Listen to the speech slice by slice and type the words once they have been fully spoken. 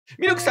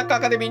ミルクサッカーア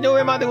カデミーの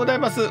上間でござい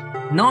ます。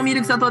ノーミ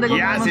ルク佐藤でご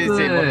ざいます。いや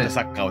先生もっと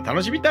サッカーを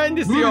楽しみたいん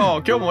です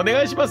よ。今日もお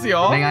願いします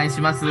よ。お願い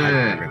します。はい、と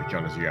いうわけで今日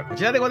の授業はこ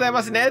ちらでござい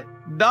ますね。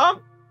ド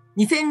ン。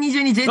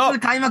2022 J2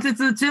 開幕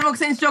節注目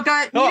選手紹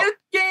介ミルッ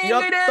キングや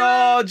った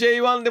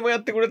ー J1 でもや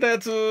ってくれたや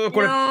つ。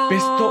これベ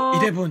スト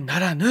11な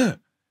らぬ、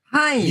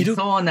はい、ミル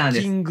ッ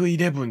キング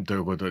11とい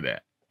うこと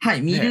で。は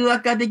い、ミル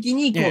アカ的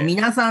にこう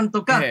皆さん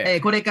とか、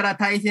これから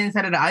対戦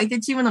される相手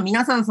チームの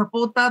皆さん、サ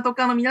ポーターと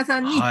かの皆さ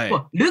んに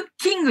こうルッ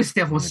キングし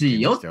てほしい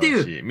よって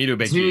いう見る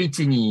べき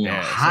11人を、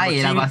は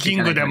い、選ばせていただいております。キ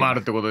ングでもある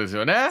ってことです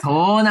よね。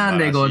そうなん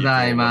でご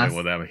ざいます。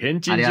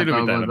変人汁みた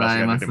いな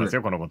話が出てます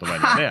よ、この言葉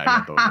にはね。あり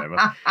がとうござい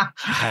ます。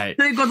はい。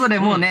ということで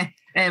もうね、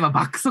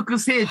爆速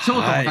成長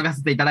と書か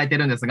せていただいて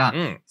るんですが、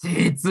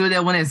J2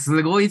 でもね、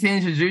すごい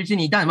選手11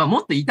人いた。も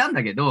っといたん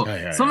だけど、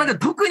その中で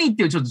特にっ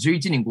ていうちょっと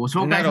11人ご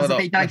紹介させ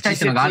ていただきたいっ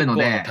ていうのがあるの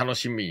で、楽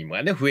しみも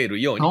ね、増え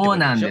るように。そう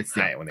なんです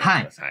よ。は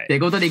い。という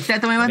ことでいきた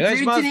いと思います。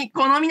11人、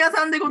この皆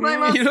さんでござい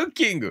ます。ミルッ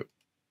キング。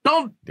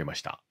ドン出ま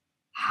した。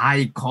は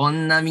い、こ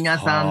んな皆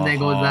さんで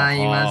ござ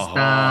いました。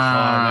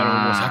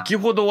なるほど。先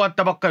ほど終わっ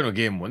たばっかりの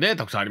ゲームもね、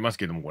たくさんあります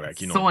けども、これ、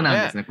昨日。そうな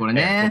んですね、これ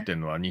ね。撮ってる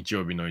のは日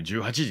曜日の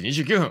18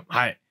時29分。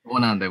はい。そう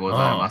なんでござい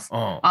ます。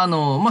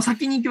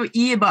先に今日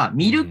言えば、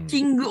ミル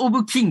キング・オ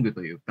ブ・キング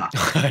というか、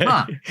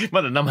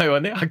まだ名前は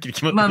ね、はっきり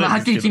決まってないですけど。は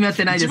っきり決まっ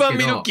てないですけど。一番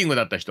ミルッキング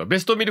だった人、ベ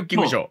ストミルッキ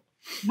ング賞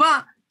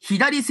は、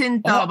左セ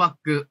ンターバッ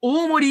ク、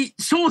大森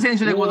翔選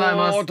手でござい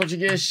ます。栃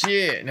木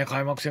FC、ね、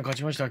開幕戦勝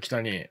ちました、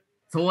北に。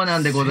そうな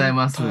んでござい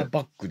ます。センター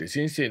バックで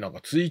先生なんか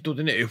ツイート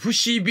でね、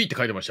FCB って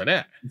書いてました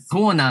ね。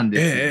そうなんで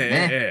すよ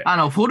ね。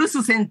フォル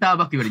スセンター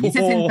バックより偽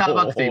センター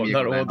バックという意味で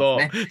ございますね。な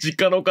るほど。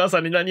実家のお母さ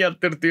んに何やっ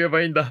てるって言え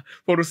ばいいんだ。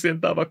フォルスセ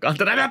ンターバック。あん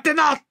た何やってん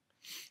だ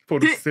フォ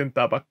ルスセン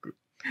ターバック。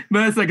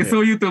まさか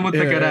そう言うと思っ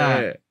たから、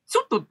ち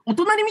ょっとお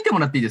隣見ても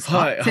らっていいです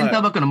か？センタ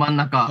ーバックの真ん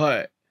中。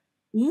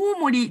大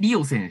森理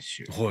生選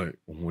手。はい。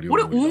こ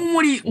れ大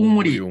森。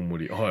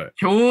は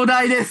い。兄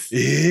弟で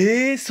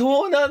す。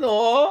そうな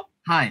の？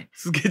はい。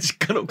すげえ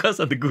実家のお母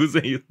さんって偶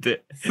然言っ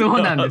て。そ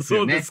うなんです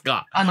よね。そうです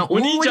か。お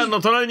兄ちゃんの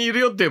隣にいる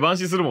よって晩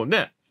心するもん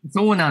ね。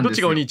そうなんですよ。どっ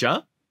ちがお兄ちゃ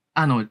ん？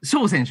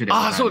翔選手でご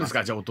ざいます。そうです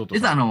か。じゃあ弟さん。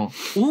実は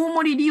大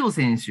森理生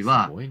選手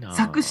は、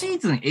昨シー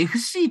ズン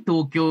FC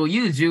東京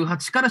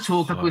U18 から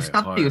昇格した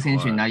っていう選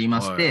手になり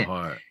まして、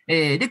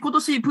で、今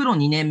年プロ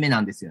2年目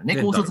なんですよね。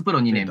高卒プロ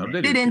2年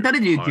目。で、レンタ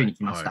ルで琉球に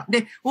来ました。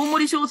で、大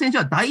森翔選手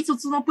は大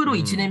卒のプロ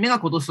1年目が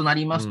今年とな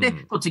りまして、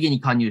栃木に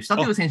加入した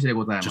という選手で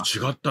ございます。じ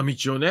ゃあ違った道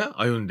をね、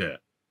歩んで。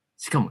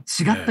しかも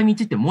違った道っ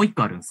てもう一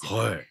個あるんですよ。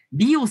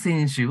リオ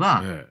選手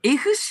は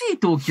FC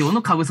東京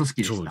の下部組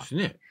織でした。そうです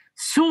ね。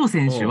翔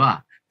選手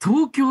は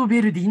東京ヴ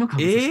ェルディの下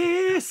部組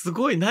織。す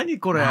ごい。何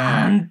これ。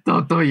なん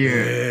とと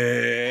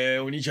い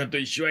う。お兄ちゃんと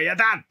一緒は嫌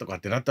だとかっ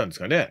てなったんです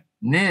かね。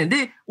ねえ。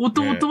で、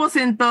弟は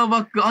センター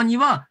バック、兄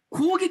は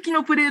攻撃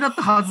のプレーだっ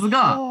たはず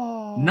が、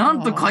な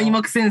んと開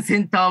幕戦セ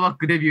ンターバッ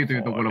クデビューとい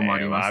うところもあ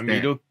りまして。ミ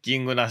ルッキ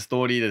ングなス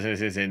トーリーですね、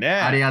先生ね。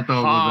ありがとう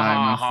ござい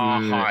ま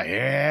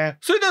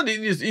す。それなんでいい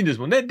んです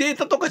もんね。デー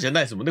タとかじゃ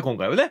ないですもんね、今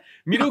回はね。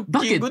ミル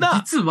ッキング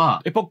な、実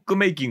は、エポック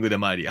メイキングで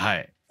もあり、は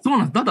い。そう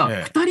なんです。ただ、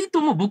二人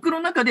とも僕の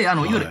中で、いわ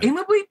ゆる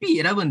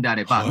MVP 選ぶんであ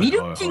れば、ミル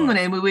ッキング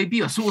の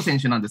MVP は翔選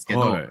手なんですけ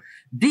ど、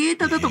デー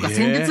タだとか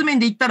戦術面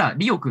で言ったら、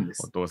リオくんで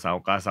す。お父さん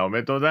お母さんお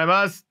めでとうござい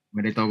ます。お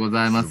めでとうご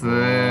ざいます。そう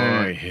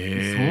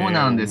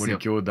なんですよ。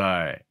兄弟。じ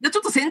ゃあちょ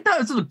っとちょ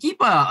っとキー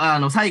パ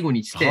ー、最後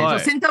にして、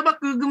センターバッ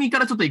ク組か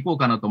らちょっと行こう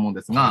かなと思うん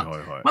ですが、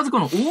まずこ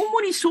の大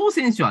森翔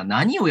選手は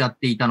何をやっ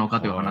ていたの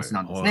かという話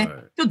なんですね。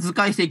ちょっと図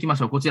解していきま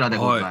しょう。こちらで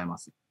ございま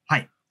す。は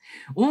い。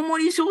大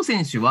森翔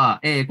選手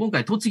は、今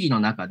回栃木の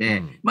中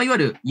で、いわゆ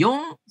る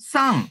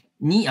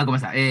4-3-2、ごめ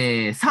んなさい、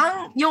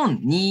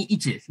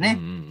3-4-2-1ですね。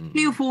って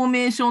いうフォー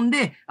メーション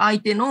で、相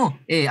手の、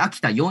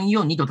秋田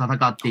4-4-2と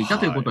戦っていた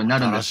ということにな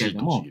るんですけれ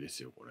ども、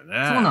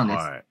そうなんです。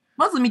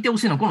まず見てほ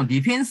しいのは、このデ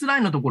ィフェンスラ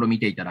インのところを見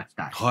ていただき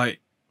たい。はい。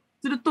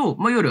すると、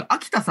いわゆる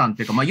秋田さんっ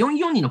ていうか、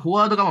4-4-2のフォ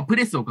ワードがプ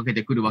レスをかけ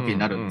てくるわけに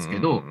なるんですけ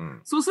ど、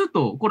そうする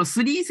と、これ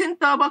3セン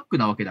ターバック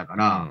なわけだか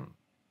ら、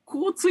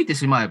こうついて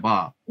しまえ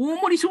ば、大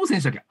森翔選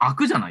手だけ開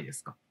くじゃないで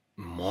すか。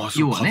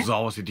要はね。数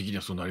合わせ的に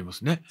はそうなりま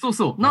すね。そう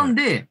そう。なん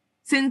で、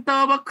セン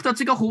ターバックた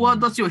ちがフォワー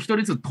ドたちを一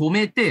人ずつ止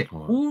めて、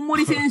大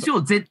森選手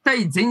を絶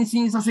対前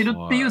進させる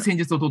っていう戦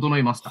術を整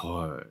えました。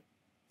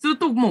する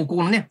と、もうこ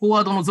このね、フォ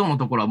ワードのゾーンの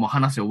ところはもう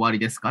話終わり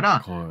ですか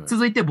ら、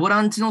続いてボ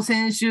ランチの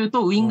選手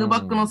とウィング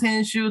バックの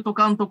選手と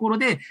かのところ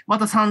で、ま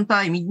た3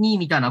対2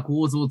みたいな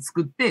構図を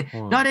作って、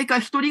誰か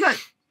一人が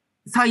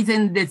最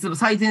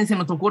前線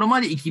のところ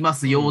まで行きま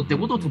すよって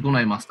ことを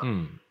整えました。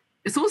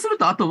そうする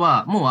と、あと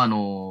は、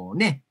もう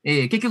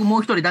結局も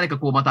う一人誰か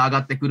また上が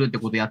ってくるって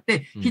ことをやっ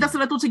て、ひたす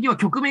ら栃木は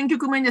局面で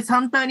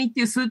3対2って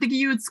いう数的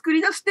優位を作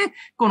り出して、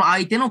この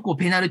相手の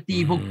ペナルテ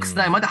ィーボックス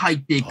内まで入っ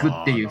ていく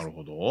っていう。なる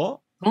ほ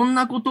ど。そん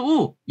なこ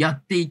とをや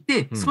ってい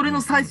て、それ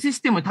のシ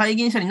ステム体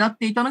現者になっ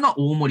ていたのが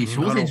大森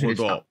翔選手で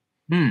した。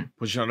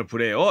ポジショナルプ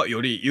レーをよ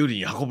り有利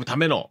に運ぶた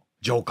めの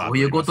ジョーカーと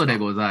いうことで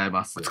ござい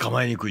ます。捕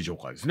まえにくいジョ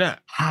ーカーですね。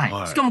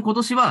はい。しかも今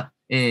年は、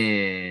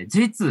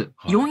J2、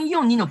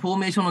442のフォー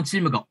メーションのチ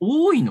ームが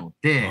多いの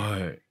で、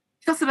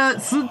ひたすら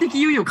数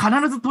的優位を必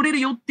ず取れる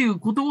よっていう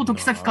ことを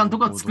時崎監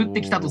督が作っ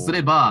てきたとす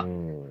れば、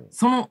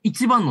その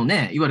一番の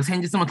ね、いわゆる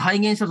戦術の体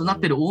現者となっ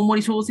ている大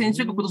森翔選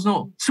手が今年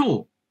の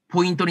超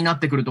ポイントになっ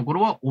てくるとこ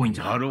ろは多いん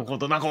じゃないかな。なるほ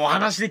ど。なんかお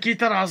話で聞い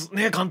たら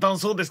ね、簡単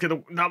そうですけ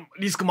ど、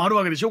リスクもある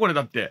わけでしょこれ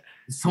だって。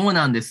そう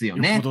なんですよ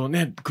ね。よっぽど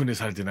ね、訓練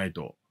されてない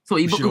と。そ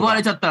う、奪わ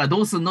れちゃったら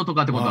どうすんのと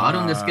かってことがあ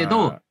るんですけ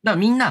ど、だから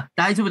みんな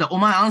大丈夫だ、お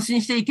前安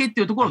心していけっ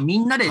ていうところをみ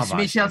んなで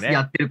示しやすく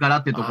やってるから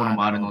っていうところ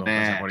もあるの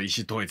で。これ意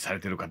思統一され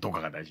てるかどうか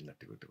が大事になっ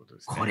てくるってこと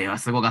ですね。これは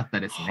すごかった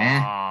です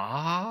ね。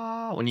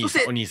お兄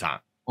さ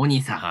ん。お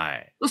兄さん。は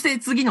い。そして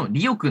次の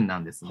リオくんな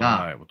んです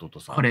が、弟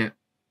さん。これ、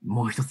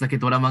もう一つだけ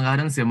ドラマがあ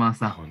るんですよ、マー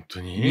さん。本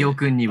当にリオ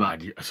くんには。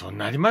そん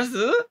なあります？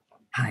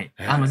はい。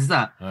実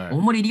は、大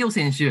森リオ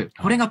選手、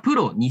これがプ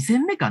ロ2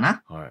戦目か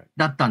な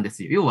だったんで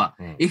すよ。要は、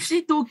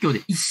FC 東京で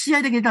1試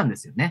合だけ出たんで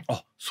すよね。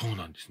あ、そう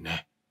なんです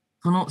ね。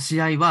その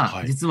試合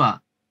は、実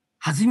は、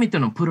初めて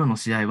のプロの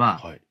試合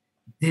は、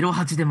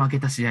0-8で負け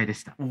た試合で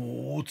した。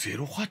おー、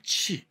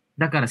0-8。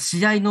だから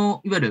試合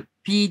の、いわゆる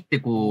ピーって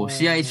こう、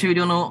試合終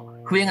了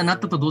の笛が鳴っ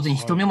たと同時に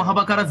人目もは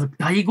ばからず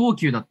大号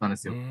泣だったんで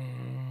すよ。いわ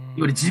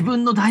ゆる自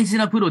分の大事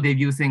なプロデ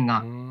ビュー戦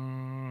が。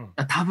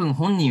多分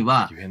本人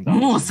は、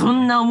もうそ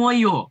んな思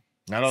いを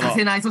さ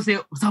せない、そし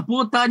てサ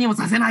ポーターにも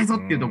させないぞ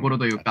っていうところ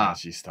というか。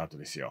新しいスタート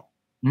ですよ。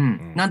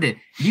なんで、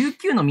琉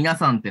球の皆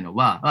さんっていうの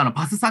は、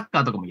パスサッ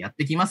カーとかもやっ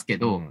てきますけ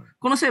ど、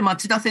この試合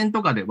町田戦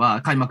とかで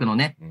は、開幕の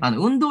ね、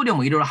運動量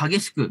もいろいろ激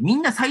しく、み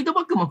んなサイド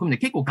バックも含め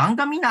て結構ガン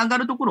ガンみんな上が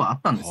るところはあ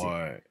ったんですよ。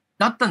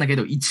だったんだけ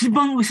ど、一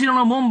番後ろ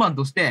の門番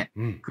として、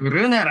来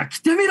るなら来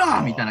てみろ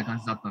みたいな感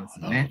じだったんです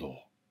よね。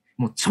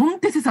もう、チョン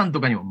テセさん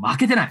とかにも負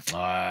けてない。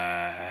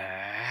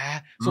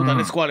そうだ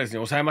ね、スコアレスに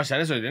抑えました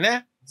ね、それで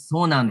ね。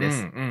そうなんで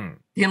す。っ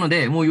ていうの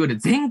で、もういわゆる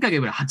前回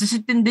が8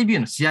失点デビュー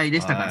の試合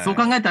でしたから、そう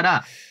考えた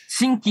ら、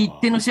新規一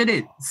点の試合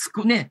で、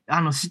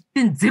失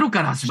点ゼロ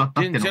から始まった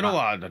っていうのが。失点ゼロ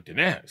は、だって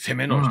ね、攻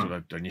めの人だ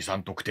ったら2、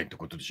3得点って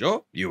ことでし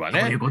ょ言うわね。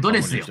そういうこと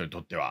ですよ。人にと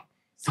っては。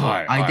そ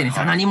う。相手に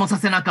何もさ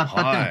せなかったって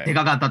いうのがで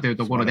かかったという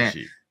ところで、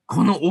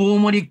この大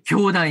森兄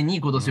弟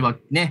に今年は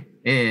ね、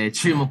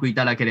注目い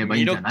ただければい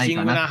いんじゃないかな。ミロッ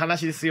キングな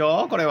話です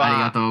よ、これは。あり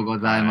がとうご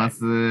ざいます。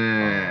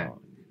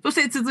そし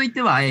て続い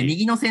ては、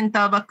右のセン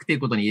ターバックという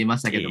ことに言えま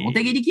したけど、茂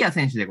木力也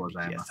選手でご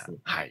ざいます。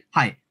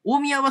はい。大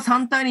宮は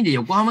3対2で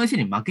横浜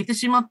FC に負けて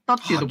しまったっ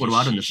ていうところ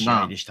はあるんです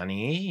が、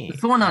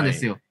そうなんで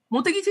すよ。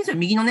茂木選手は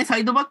右のね、サ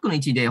イドバックの位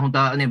置で、本当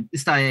はね、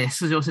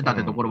出場してたっ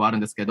てところはあるん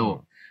ですけ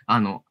ど、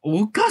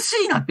おか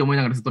しいなって思い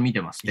ながらずっと見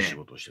てまして。仕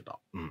事してた。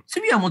守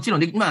備はもちろん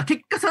で、結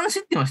果3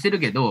失点はしてる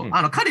けど、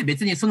彼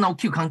別にそんな大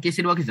きく関係し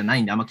てるわけじゃな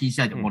いんで、あんま気にし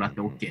ないでもらっ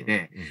て OK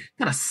で、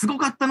ただすご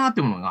かったなっ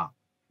ていうものが、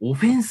オ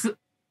フェンス。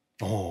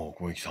攻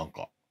撃参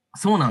加。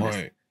そうなんで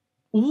す。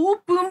オー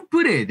プン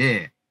プレー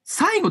で、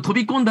最後飛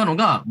び込んだの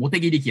が茂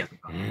木力也と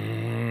か。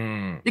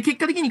で、結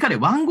果的に彼、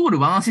1ゴール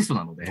1アシスト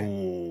なので。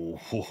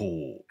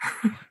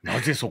な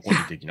ぜそこに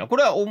的な。こ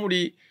れは大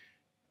森、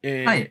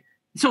はい。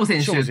翔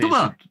選手と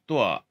は、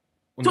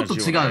ちょっと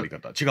違う。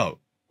違う。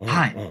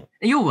はい。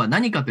要は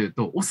何かという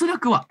と、おそら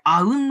くは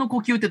あうんの呼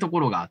吸ってとこ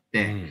ろがあっ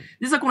て、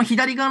実はこの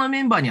左側の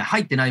メンバーには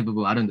入ってない部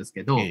分はあるんです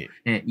けど、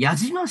矢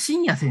島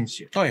真也選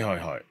手。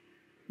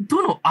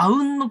とのあ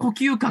うんの呼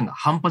吸感が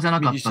半端じゃ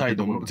なかったって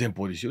ところ。前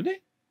方ですよ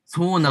ね。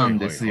そうなん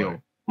です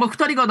よ。二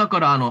人がだか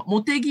ら、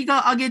茂木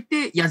が上げ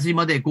て矢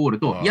島でゴール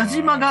と、矢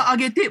島が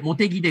上げて茂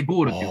木で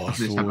ゴールっていう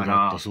形でしたか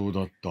ら。そう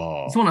だっ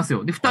た。そうなんです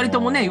よ。で、二人と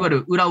もね、いわゆ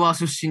る浦和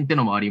出身って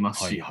のもありま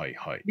すし、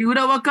で、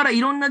浦和からい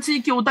ろんな地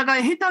域をお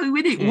互い経た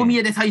上で、大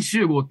宮で再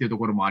集合っていうと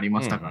ころもあり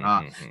ましたか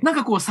ら、なん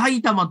かこう、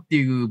埼玉って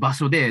いう場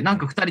所で、なん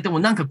か二人とも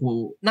なんか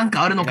こう、なん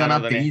かあるのかな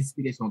っていうインス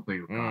ピレーションと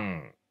いうか、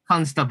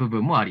感じた部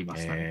分もありま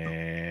した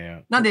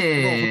ね。なん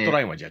で、ホット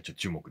ラインはじゃあちょっ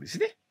と注目です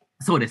ね。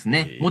そうです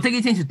ね。茂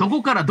木選手、ど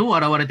こからどう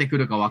現れてく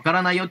るかわか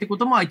らないよってこ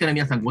とも相手の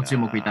皆さんご注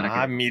目いただけ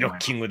れば。ミロッ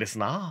キングです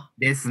な。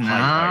です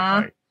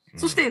な。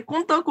そして、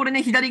本当はこれ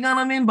ね、左側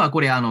のメンバー、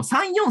これ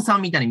343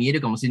みたいに見え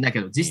るかもしれない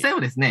けど、実際は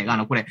ですね、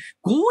これ、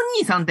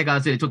523って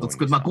形でちょっと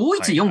作る、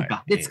514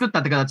か、で作った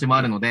って形も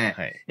あるので、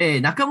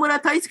中村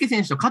大輔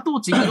選手と加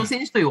藤千尋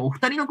選手というお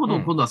二人のこと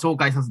を今度は紹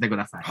介させてく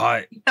ださい。は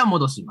い。一旦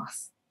戻しま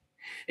す。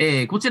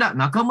こちら、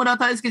中村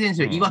大輔選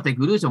手、岩手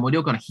グルージョ盛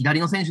岡の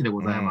左の選手で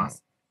ございま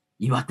す。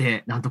岩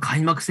手、なんと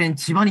開幕戦、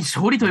千葉に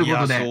勝利という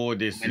ことで。そう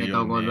ですよ、ね。おめで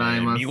とうござ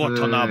います。見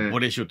事なボ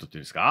レーシュートってい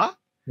うんですか？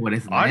そうで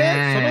すね。あ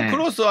れそのク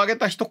ロスを上げ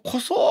た人こ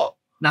そ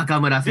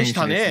中村選手で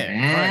す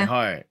ね。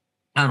はい。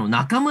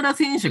中村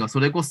選手がそ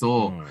れこ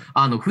そ、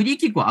フリー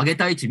キックを上げ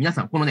た位置、皆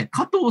さん、このね、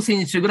加藤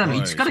選手ぐらいの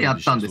位置からや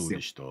ったんですよ。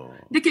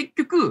で、結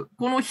局、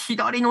この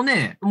左の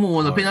ね、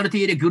もうペナルテ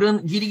ィーで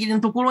ギリギリの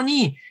ところ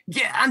に、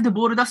ギャーンって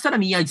ボール出したら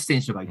宮市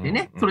選手がいて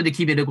ね、それで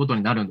決めること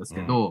になるんです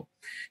けど、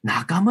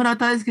中村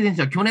大輔選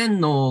手は去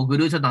年のグ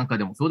ルージャなんか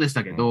でもそうでし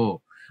たけ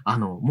ど、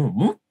もう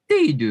持っ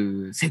てい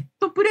るセッ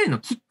トプレーの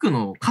キック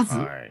の数、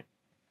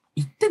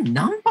一体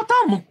何パタ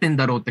ーン持ってん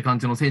だろうって感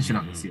じの選手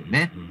なんですよ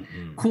ね。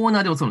コーナ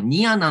ーでもその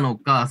ニアなの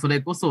か、そ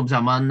れこそじゃ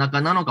あ真ん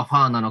中なのかフ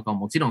ァーなのか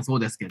もちろんそう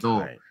ですけ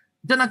ど、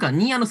じゃあなんか、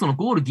ニアのその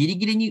ゴールギリ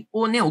ギリに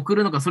をね、送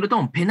るのか、それ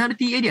ともペナル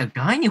ティエリア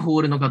外に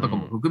放るのかとか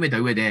も含めた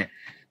上で、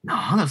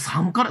なんだろ、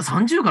30か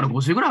ら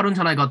50ぐらいあるん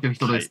じゃないかっていう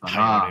人ですか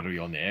ら。頼れる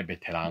よね、ベ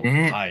テラン。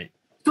ね。はい。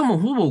しかも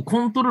ほぼ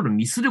コントロール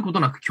ミスること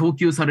なく供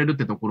給されるっ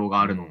てところが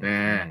あるの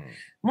で、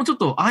もうちょっ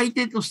と相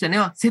手としてね、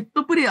セッ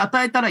トプレー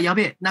与えたらや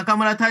べえ、中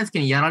村大輔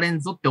にやられん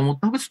ぞって思っ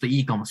た方がちょっとい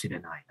いかもしれ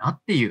ないなっ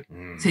ていう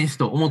選手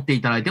と思って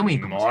いただいてもいい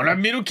かもしれない。あ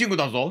れ、ミルキング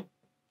だぞっ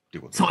てい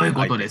うことそういう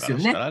ことですよ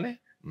ね。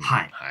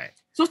はい。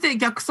そして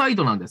逆サイ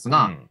ドなんです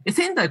が、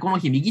仙台この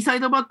日右サ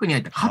イドバックに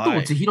入った加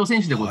藤千尋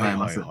選手でござい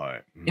ます。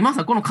ま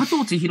さにこの加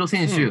藤千尋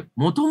選手、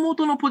もとも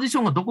とのポジシ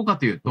ョンがどこか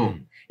というと、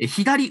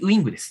左ウィ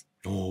ングです。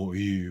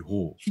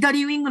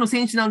左ウィングの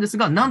選手なんです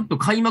が、なんと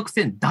開幕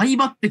戦大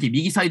抜擢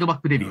右サイドバッ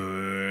クデビ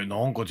ュー。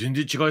なんか全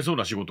然違いそう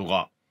な仕事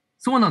が。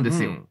そうなんで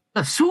すよ。だか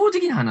ら正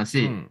直な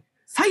話、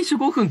最初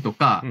5分と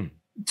か、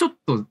ちょっ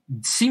と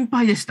心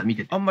配でした、見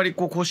てて。あんまり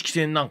こう公式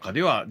戦なんか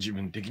では自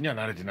分的には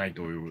慣れてない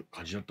という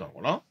感じだったの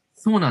かな。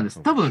そうなんで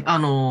す。多分、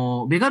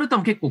ベガルタ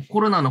も結構コ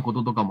ロナのこ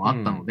ととかもあ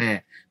ったの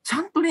で、ち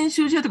ゃんと練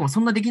習試合とかも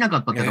そんなできなか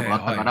ったってところがあ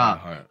ったか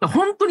ら、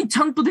本当にち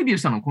ゃんとデビュー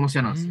したのはこの試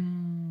合なんですよ。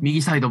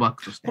右サイドバッ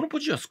クとして。このポ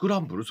ジションはスクラ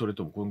ンブルそれ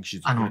とも今シ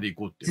ーズンこれでい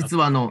こうって。実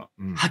は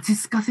ハチ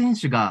スカ選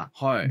手が、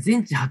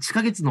全治8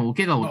ヶ月のお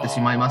怪我を負って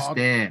しまいまし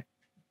て、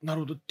な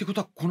るほど。ってこ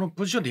とは、この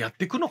ポジションでやっ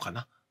ていくのか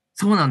な。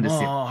そうなんで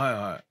すよ。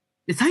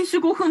で、最初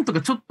5分と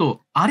かちょっ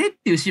と、あれっ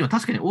ていうシーンは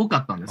確かに多か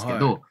ったんですけ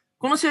ど、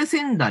この試合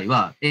仙台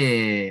は、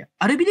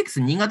アルビレックス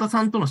新潟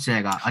さんとの試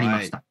合があり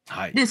ました。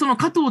で、その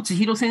加藤千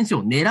尋選手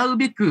を狙う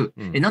べく、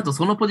なんと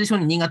そのポジション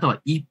に新潟は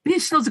一平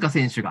篠塚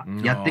選手が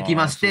やってき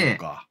まして、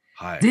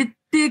絶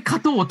対加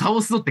藤を倒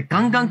すぞって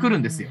ガンガン来る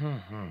んですよ。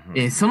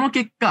その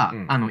結果、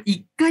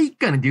一回一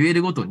回のデュエ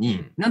ルごと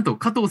に、なんと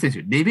加藤選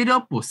手レベルア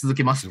ップをし続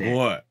けまし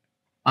て、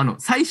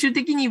最終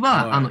的に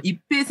は、一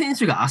平選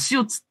手が足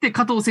をつって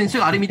加藤選手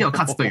がある意味では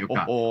勝つというか。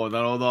なるほ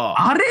ど。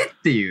あれ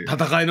っていう。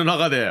戦いの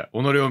中で己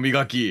を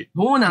磨き。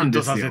そうなん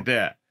ですよ。ヒットさせ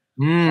て。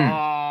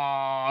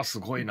す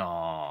ごい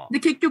な。で、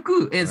結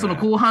局、その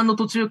後半の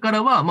途中か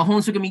らは、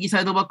本職右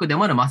サイドバックで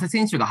もあるマセ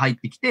選手が入っ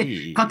てき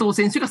て、加藤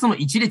選手がその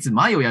一列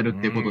前をやる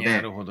っていうことで。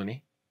なるほど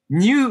ね。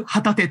ニュー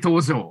旗手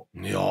登場。い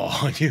や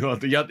ー、今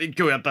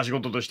日やった仕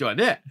事としては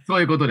ね。そ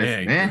ういうこと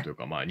ですね。という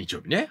か、日曜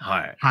日ね。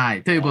は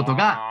い。ということ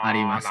があ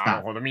りました。な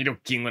るほど。ミ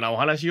ルキングなお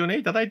話をね、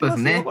いただいてま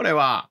すね。これ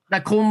は。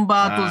コン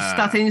バートし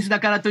た選手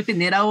だからといって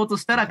狙おうと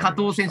したら加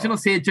藤選手の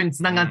成長に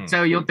つながっち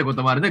ゃうよってこ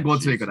ともあるのでご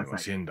注意ください。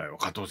仙台は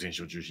加藤選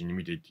手を中心に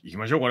見ていき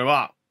ましょう、これ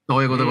は。そ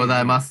ういうことでござ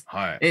います。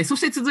そし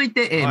て続い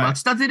て、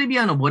町田ゼルビ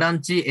アのボラ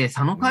ンチ、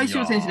佐野海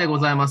舟選手でご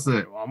ざいま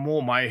す。これはも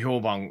う前評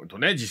判と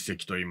ね、実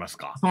績といいます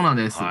か。そうなん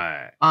です。ち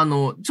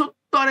ょっ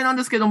とあれなん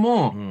ですけど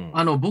も、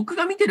僕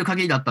が見てる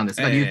限りだったんで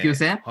すが、琉球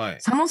戦。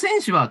佐野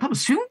選手は多分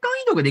瞬間移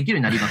動ができるよう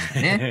になりまし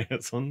たね。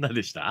そんな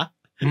でした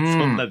そ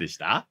んなでし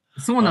た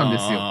そうなんで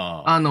す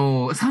よ。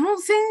佐野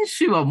選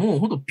手はもう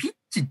本当ピッ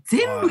チ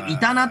全部い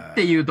たなっ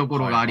ていうとこ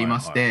ろがありま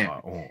して、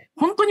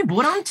本当に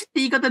ボランチって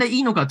言い方でい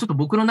いのか、ちょっと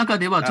僕の中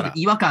ではちょっと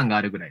違和感が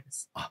あるぐらいで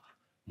す。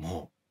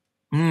も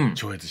う、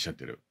超越しちゃっ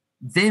てる。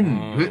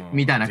全部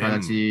みたいな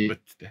形。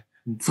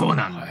そう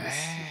なんで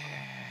す。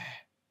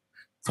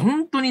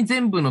本当に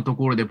全部のと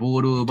ころでボ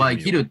ールを奪い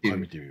切るっていう。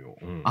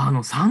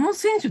佐野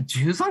選手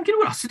13キロ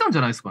ぐらい走ったんじ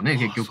ゃないですかね、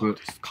結局。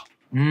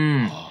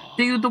っ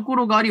ていうとこ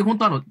ろがあり、本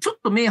当ちょっ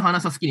と目離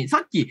した隙に、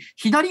さっき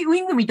左ウ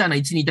ィングみたいな位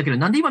置にいたけど、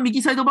なんで今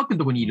右サイドバックの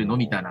ところにいるの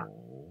みたいな。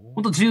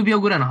本当10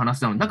秒ぐらいの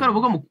話なの。だから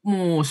僕は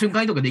もう瞬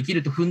間移動ができ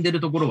ると踏んでる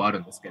ところはある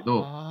んですけ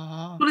ど、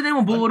それで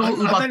もボールを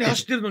奪って。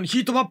走ってるのに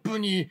ヒートマップ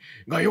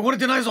が汚れ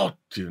てないぞっ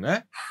ていう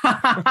ね。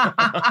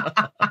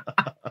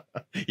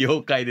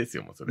妖怪です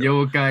よ、もうそれ。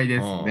妖怪で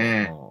す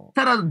ね。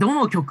ただ、ど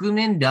の局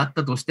面であっ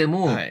たとして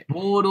も、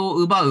ボールを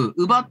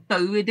奪った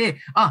上で、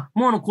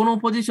もうこの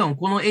ポジション、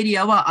このエリ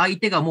アは相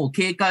手がもう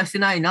警戒して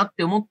ないなっ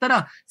て思った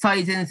ら、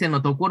最前線の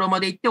ところま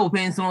で行ってオフ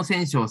ェンスの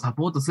選手をサ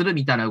ポートする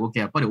みたいな動き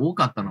がやっぱり多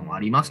かったのもあ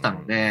りました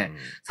ので、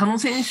佐野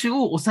選手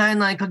を抑え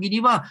ない限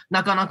りは、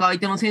なかなか相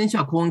手の選手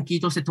は根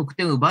気として得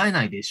点を奪え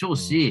ないでしょう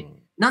し、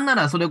なんな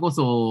らそれこ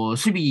そ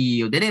守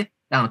備でね、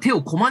手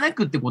をこまね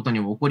くってことに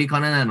も起こり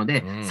かねないの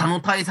で、佐野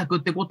対策っ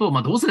てこと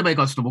を、どうすればいい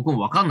かはちょっと僕も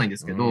わかんないんで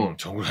すけど、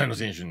そのぐらいの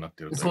選手になっ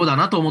てる。そうだ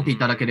なと思ってい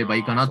ただければい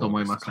いかなと思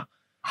いました。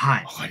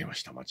はい。わかりま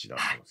した。町田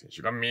選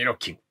手がミル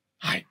キング。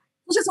はい。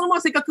そしてそのま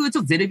ませっかくち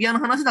ょっとゼルビアの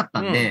話だった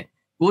んで、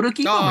ゴール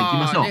キーパーも行き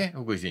ましょ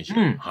う。福井選手。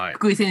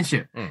福井選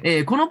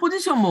手。このポジ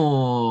ション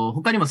も、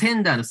他にも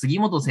仙台の杉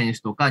本選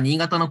手とか、新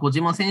潟の小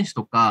島選手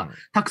とか、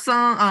たく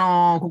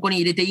さん、ここに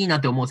入れていいな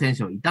って思う選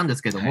手いたんで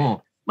すけど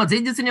も、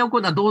前日に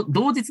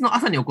同日の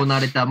朝に行わ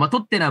れた、ト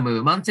ッテナ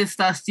ム、マンチェス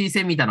ターシティ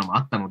戦みたいなのも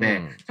あったの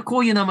で、こ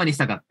ういう名前にし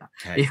たかった。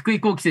福井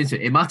幸輝選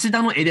手、町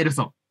田のエデル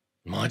ソン。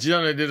町田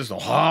のエデルソン。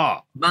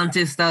マンチ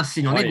ェスターシ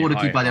ティのね、ゴール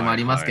キーパーでもあ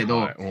りますけ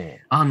ど、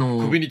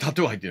首にタ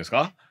トゥー入ってるんです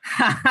か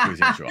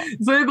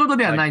そういうこと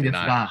ではないんです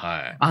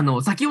が、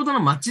先ほど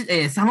の佐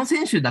野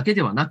選手だけ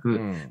ではなく、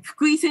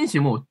福井選手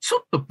もちょ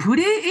っとプ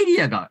レーエ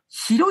リアが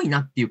広いな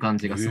っていう感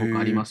じがすごく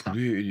ありました。プ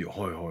レーエリア、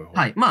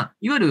はい。いわ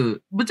ゆ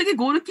る、ぶっちゃけ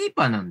ゴールキー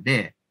パーなん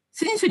で、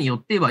選手によ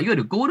っては、いわゆ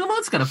るゴールマ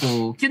ウスから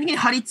こう、基本的に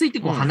張り付いて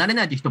こう離れ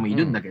ないという人もい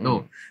るんだけ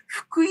ど、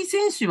福井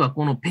選手は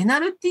このペナ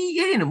ルティ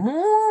ーエリアのもう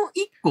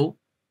一個、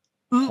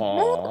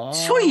もう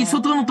ちょい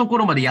外のとこ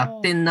ろまでや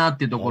ってんなっ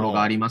ていうところ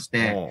がありまし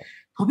て、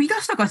飛び出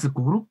した回数5、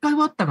6回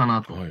はあったか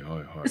なと。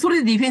それ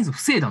でディフェンス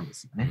防いだんで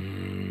すよね。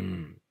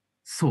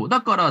そう。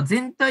だから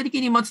全体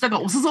的に町田が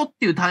押すぞっ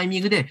ていうタイミ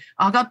ングで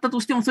上がった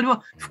としても、それ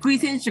は福井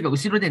選手が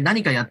後ろで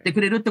何かやって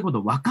くれるってこと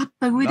を分かっ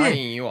た上で。ラ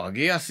インを上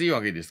げやすい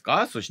わけです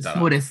か？そしたら。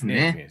そうですね。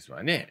ディフェンス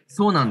はね。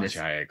そうなんです。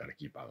早いから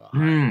キーパーが。う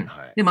ん。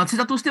で、町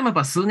田としてもやっ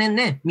ぱ数年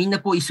ね、みんな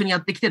こう一緒にや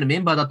ってきてるメ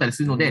ンバーだったり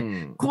するので、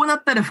こうな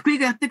ったら福井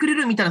がやってくれ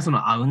るみたいな、そ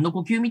のあうんの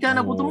呼吸みたい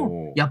なこと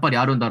も、やっぱり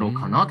あるんだろう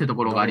かなってと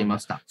ころがありま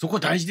した。そこ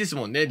大事です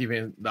もんね。ディフ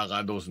ェンダー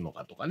がどうするの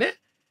かとかね。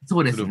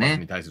そうですね。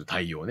に対する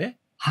対応ね。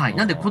はい。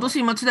なんで今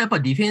年町田やっぱ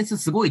りディフェンス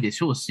すごいで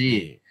しょう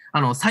し、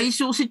最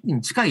小失点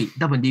に近い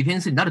多分ディフェ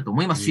ンスになると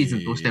思います、シーズ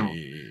ンとしても。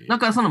だ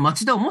からその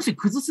町田をもし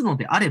崩すの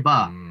であれ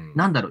ば、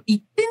1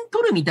点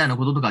取るみたいな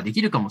こととかでき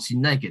るかもし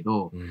んないけ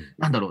ど、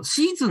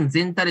シーズン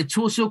全体で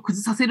調子を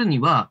崩させるに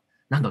は、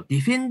ディ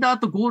フェンダー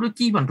とゴール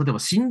キーパーの例えば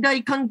信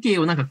頼関係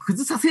を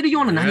崩させる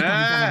ような何かみ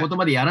たいなこと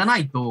までやらな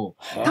いと、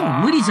多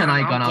分無理じゃな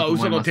いかなと思いま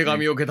す、ね。嘘の手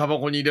紙をタバ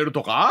コに入れる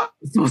とか？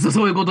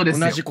そういうことです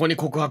よ。同じ子に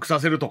告白さ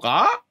せると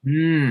か？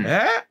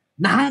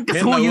なんか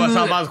そういう。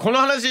まずこの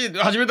話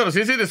始めたら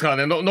先生ですから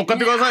ね。乗っかっ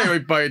てくださいよ、い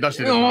っぱい出し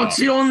てる。も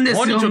ちろんです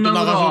よ。何ちょっと流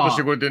そうとし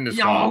てくれてるんです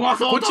か？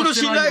こっちの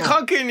信頼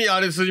関係にあ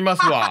れすりま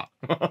すわ。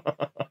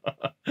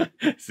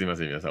すいま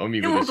せん、皆さん。お見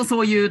事です。でも本当そ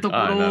ういうとこ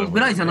ろぐ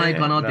らいじゃない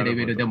かなってレ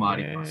ベルでもあ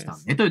りました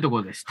ね。というとこ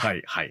ろでした。は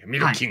い。ミ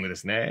ルッキングで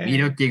すね。ミ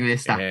ルッキングで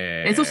した。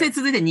そして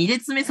続いて2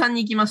列目さん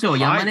に行きましょう。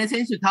山根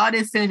選手、ター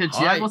レス選手、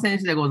チアゴ選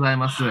手でござい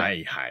ます。ま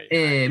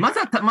ず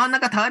は真ん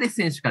中ターレス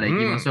選手から行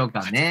きましょう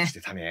かね。し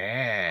てた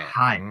ね。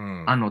はい。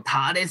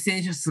ターレス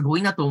選手すご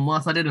いなと思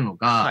わされるの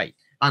が、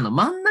真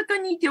ん中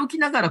にいておき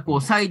ながら、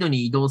サイド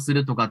に移動す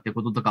るとかって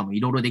こととかもい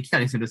ろいろできた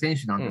りする選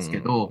手なんですけ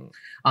ど、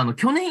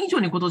去年以上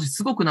に今年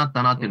すごくなっ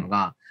たなっていうの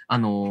が、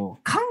緩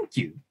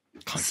急、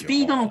ス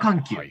ピードの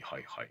緩急。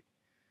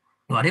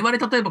我々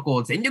例えば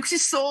全力疾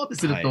走って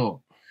する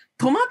と、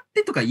止まっ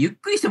てとかゆっ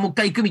くりしてもう一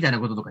回行くみたいな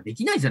こととかで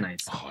きないじゃない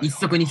ですか。一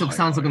足二足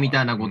三足み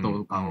たいなこと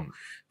とかを。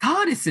タ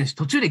ーレス選手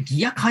途中で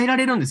ギア変えら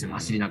れるんですよ、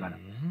走りながら。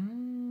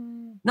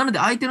なので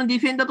相手のディ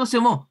フェンダーとして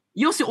も、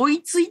よし、追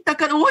いついた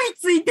から追い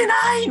ついて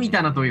ないみ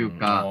たいなという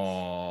か、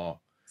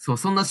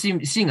そんなシ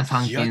ーンが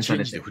散見さ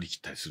れて。で振り切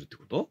ったりするって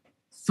こと？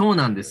そう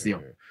なんです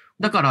よ。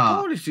だから。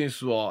ターレス選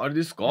手はあれ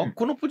ですか？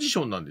このポジシ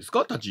ョンなんです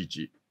か？立ち位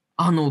置。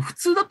普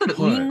通だったら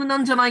ウイングな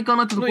んじゃないか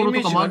なってところ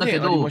とかもあるんだけ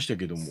ど、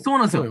そう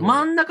なんですよ。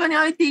真ん中に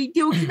相手い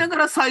ておきなが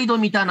らサイド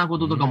みたいなこ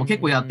ととかも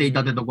結構やっていた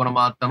ってところ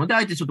もあったので、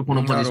あえてちょっとこ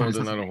のポジションに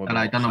させていた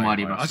だいたのもあ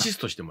りました。アシス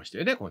トしてました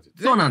よね、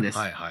そうなんです。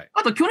あ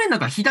と去年なん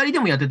か左で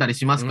もやってたり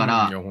しますか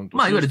ら、い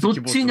わゆるどっ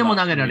ちにでも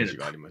投げられる。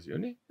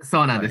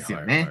そうなんです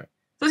よね。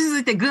そして続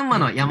いて群馬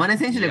の山根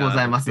選手でご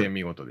ざいます。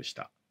見事でし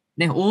た。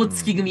ね、大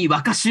月組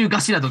若衆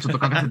頭とちょっと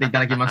書かせていた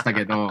だきました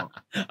けど。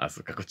そ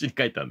っか、こっちに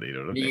書いたんだ、い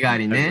ろいろ。右側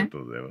にね。ありがと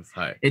うございます。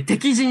はい。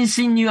敵陣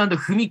侵入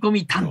踏み込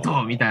み担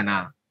当みたい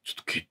な。ちょっ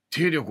と決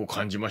定力を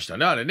感じました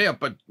ね、あれね。やっ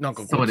ぱりなん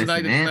か繋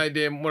い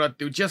でもらっ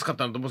て打ちやすかっ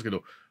たなと思うんですけ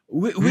ど、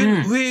上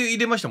入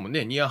れましたもん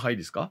ね。ニアハイ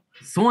ですか？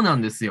そうな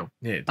んですよ。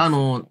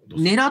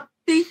狙っ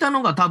ていた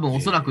のが多分お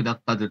そらくだ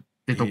ったっ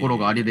てところ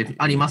があ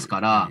りますか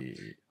ら、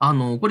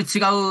これ違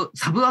う、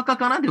サブアカ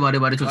かなで我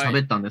々ちょっと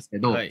喋ったんですけ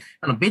ど、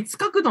別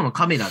角度の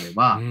カメラで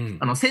は、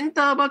セン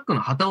ターバック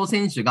の畑尾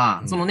選手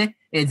が、そのね、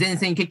前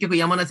線結局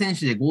山田選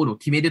手でゴールを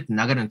決めるって流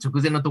れの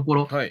直前のとこ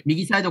ろ、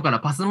右サイドから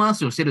パス回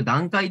しをしてる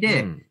段階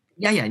で、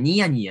ややニ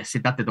ヤニヤして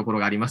たってところ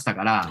がありました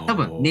から、多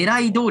分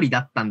狙い通りだ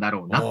ったんだ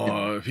ろうなって。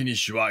フィニッ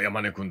シュは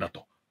山根くんだ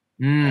と。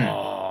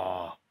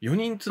4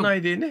人繋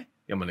いでね、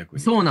山根くん。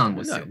そうなん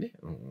ですよ。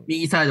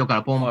右サイドか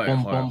らポンポ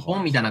ンポンポ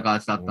ンみたいな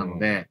形だったの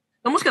で、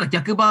もしかしたら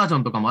逆バージョ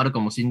ンとかもある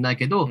かもしれない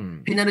けど、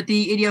ペナルテ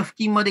ィーエリア付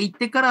近まで行っ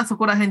てからそ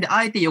こら辺で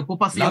あえて横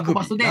パスで。ラグ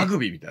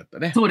ビーみたいだった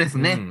ね。そうです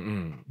ね。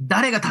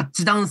誰がタッ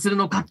チダウンする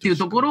のかっていう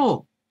ところ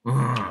を、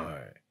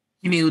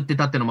決め打って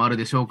たってのもある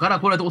でしょうか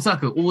ら、これはおそら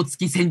く大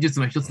月戦術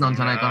の一つなん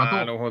じゃないか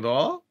な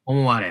と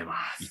思われま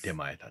す。いて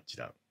前タッチ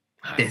ダウ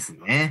ン。です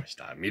ね。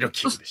ミルッ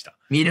キングでした。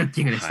ミルッ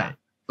キングでした。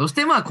そし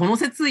てこの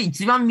説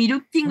一番ミル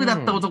ッキングだ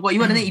った男は、い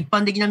わゆるね、一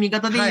般的な見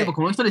方で言えば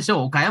この人でし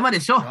ょう。岡山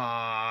でしょう。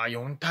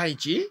4対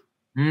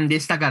 1？で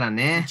したから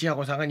ね。千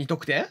子さんが2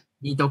得点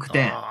 ?2 得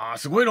点。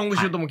すごいロング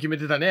シュートも決め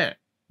てたね。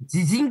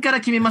自陣から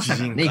決めました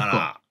からね、1個。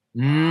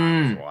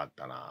そうだっ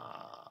た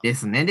な。で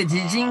すね。で、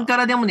自陣か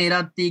らでも狙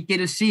っていけ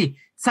るし、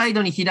サイ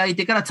ドに開い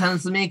てからチャン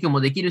スメイク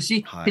もできる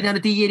し、ペナ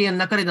ルティーエリアの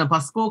中での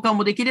パス交換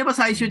もできれば、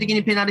最終的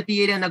にペナルティ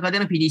ーエリアの中で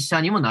のフィニッシャ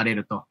ーにもなれ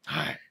ると。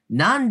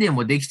何で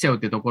もできちゃうっ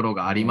てところ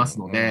があります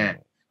ので、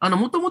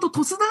もともと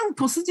トス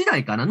時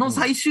代かなの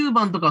最終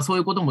盤とかそうい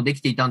うこともで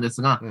きていたんで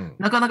すが、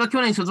なかなか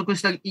去年所属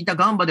していた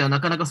ガンバではな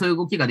かなかそういう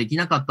動きができ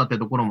なかったって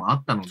ところもあ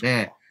ったの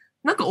で、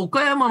なんか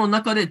岡山の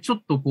中でちょ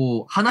っと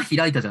花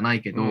開いたじゃな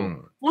いけど、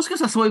もしかし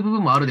たらそういう部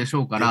分もあるでし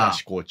ょうから。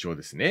好調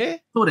です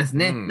ね。そうです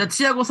ね。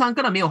チアゴさん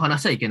から目を離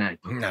しちゃいけない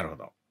と。なるほ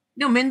ど。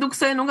でもめんどく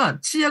さいのが、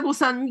チアゴ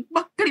さん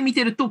ばっかり見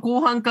てると、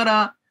後半か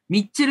ら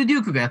ミッチェル・デュ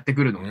ークがやって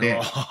くるの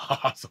で、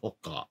そ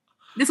うか。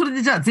で、それ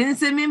でじゃあ前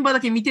線メンバーだ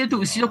け見てると、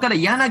後ろから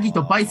柳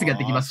とバイスがやっ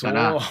てきますか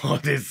ら。そ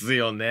うです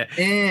よね。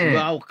う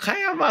わ、岡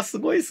山す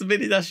ごい滑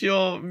り出し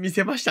を見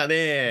せました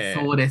ね。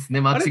そうですね、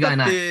間違い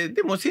ない。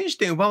でも先取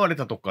点奪われ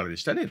たとこからで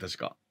したね、確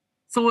か。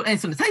そう、最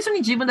初に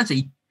自分た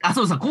ち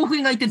そうそう、甲府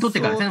が1点取っ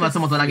てからですね、松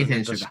本凪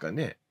選手が。確か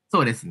ね。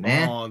そうです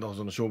ね。だからそ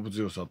の勝負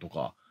強さと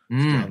か、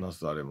突き放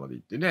すあれまでい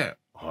ってね。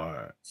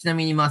ちな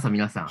みに、皆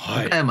さん、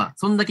岡山、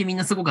そんだけみん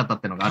なすごかった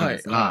ってのがあるんで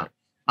すが、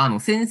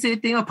先制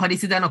点はパリ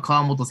世代の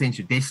川本選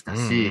手でした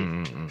し、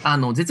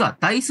実は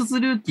大卒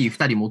ルーキー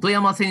2人、本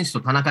山選手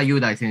と田中雄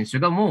大選手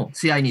がもう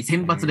試合に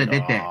先発で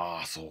出て、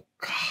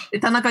で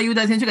田中雄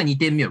大選手が2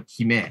点目を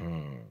決め、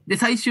で、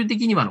最終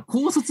的には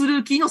高卒ル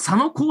ーキーの佐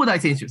野光大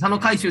選手、佐野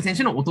海舟選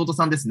手の弟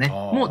さんですね、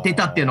もう出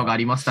たっていうのがあ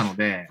りましたの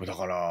で。だ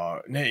か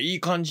らね、いい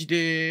感じ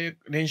で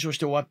連勝し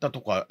て終わった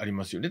とこあり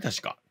ますよね、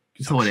確か。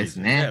そうです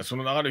ね。そ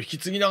の流れを引き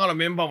継ぎながら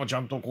メンバーもちゃ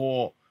んと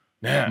こ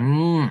う、ね、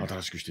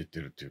新しくしていって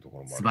るっていうとこ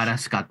ろもあるし。素晴ら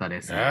しかった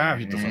ですね。フ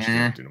ィットさせて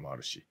るっていうのもあ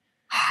るし。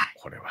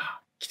これ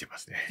は来てま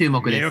すね。注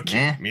目です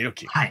ね。ミルッ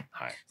キング。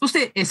そ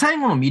して、最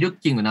後のミルッ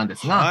キングなんで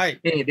すが、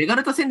ベガ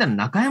ルタ仙台の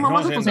中山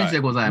雅人選手で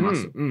ございま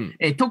す。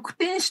得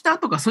点した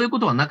とかそういうこ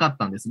とはなかっ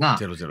たんですが、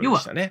要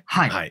は、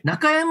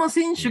中山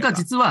選手が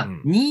実は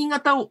新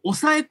潟を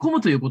抑え込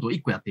むということを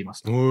1個やっていま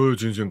した。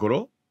前線か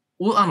ら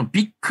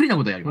びっくりな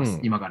ことをやります、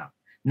今から。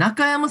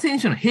中山選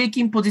手の平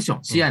均ポジショ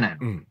ン、試合内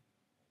の。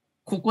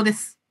ここで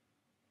す。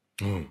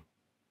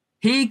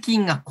平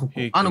均がここ。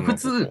普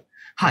通、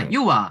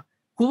要は、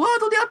フォワー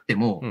ドであって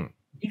も、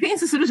ディフェン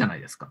スするじゃない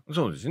ですか。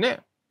そうです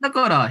ね。だ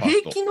から、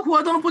平均のフォ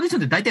ワードのポジショ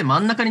ンって大体真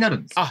ん中になる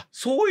んです。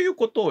そういう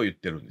ことを言っ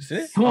てるんです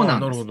ね。そうなん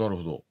です。なるほど、なる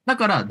ほど。だ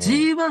から、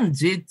J1、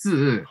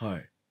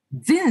J2、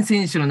全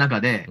選手の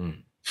中で、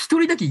一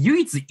人だけ唯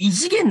一異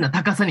次元な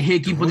高さに平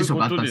均ポジション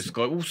があったんですよ。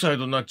どういうことですか？オフサイ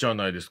ドになっちゃわ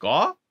ないです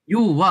か？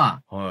要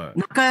は、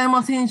中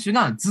山選手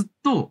がずっ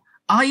と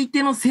相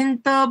手のセン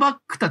ターバッ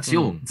クたち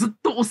をずっ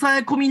と抑え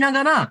込みな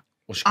がら、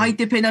相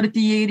手ペナルテ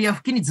ィーエリア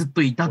付近にずっ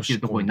といたっていう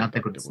ところになって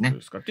くるんですね。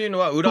っていうの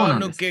は、裏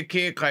抜け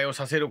警戒を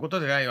させるこ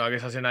とでラインを上げ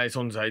させない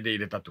存在で入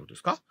れたってことで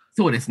すか？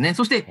そうですね。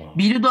そして、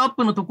ビルドアッ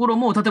プのところ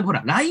も、例えばほ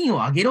ら、ラインを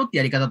上げろって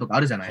やり方とかあ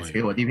るじゃないですか。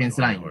要はディフェン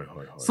スライン。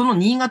その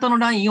新潟の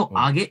ラインを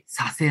上げ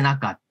させな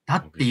かった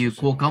っていう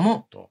効果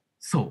も、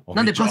そう。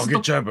なんでパス上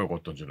げちゃえばよか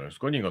ったんじゃないです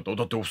か、新潟。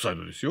だってオフサイ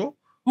ドですよ。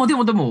で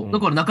も、だ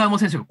から中山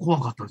選手が怖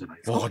かったんじゃない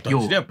ですか。怖かったん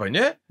ですね、やっぱりね。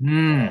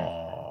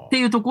って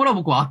いうところは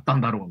僕はあった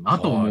んだろうな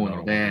と思う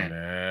ので、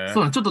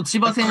そうちょっと千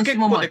葉選手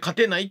もで勝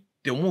てないっ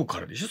て思う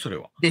からでしょ、それ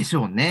は。でし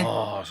ょうね。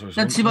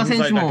千葉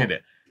選手も、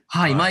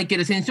マイケ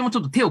ル選手もちょ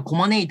っと手をこ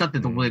まねいたって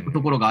と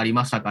ころがあり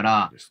ましたか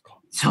ら、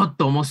ちょっ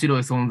と面白い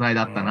存在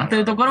だったなと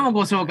いうところも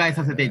ご紹介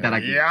させていただ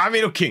きます。いやー、ミ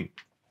ルッキン。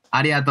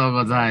ありがとう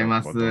ござい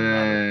ます。わ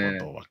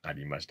か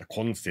りました。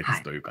今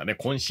節というかね、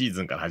今シー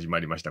ズンから始ま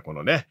りました、こ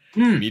のね、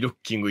ミルッ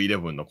キング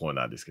11のコー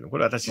ナーですけど、こ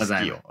れ私好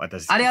きよ。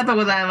ありがとう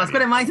ございます。こ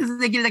れ毎節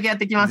できるだけやっ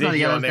てきますので、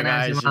よろしくお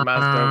願いします。と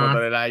いうこ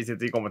とで、来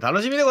節以降も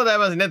楽しみでござい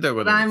ますね。という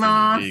ことで、リ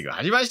ーグ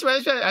始ま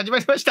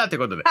りましたという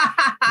ことで、ミ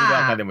ル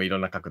アカでもいろ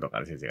んな角度か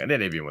ら先生がね、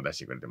レビューも出し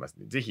てくれてます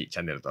ので、ぜひチ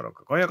ャンネル登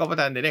録、高評価ボ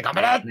タンでね、頑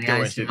張れって応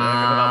援していただけ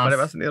れば頑張れ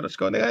ますので、よろし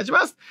くお願いし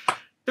ます。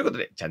ということ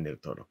で、チャンネル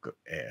登録、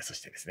そし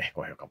てですね、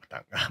高評価ボタ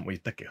ン。もう言っ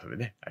たっけそれ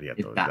ね。ありが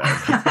とうございま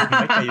す。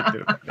毎回言って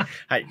るからね。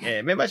はい。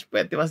メンバーシップ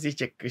やってます。ぜひ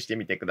チェックして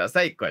みてくだ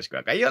さい。詳しく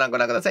は概要欄ご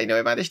覧ください。井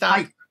上マーでした。は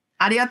い。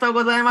ありがとう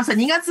ございました。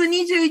2月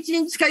21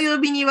日火曜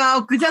日には、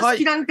奥座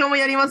敷なんかも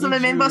やりますので、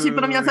メンバーシッ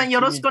プの皆さんよ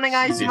ろしくお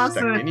願いします。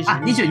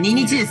22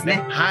日です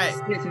ね。はい。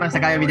失礼しまし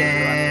た。火曜日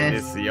で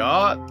す。です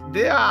よ。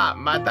では、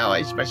またお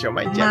会いしましょう。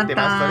毎日やって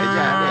ます。それじ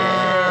ゃ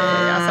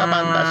あね。朝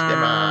晩出して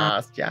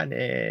ます。じゃあ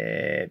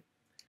ね。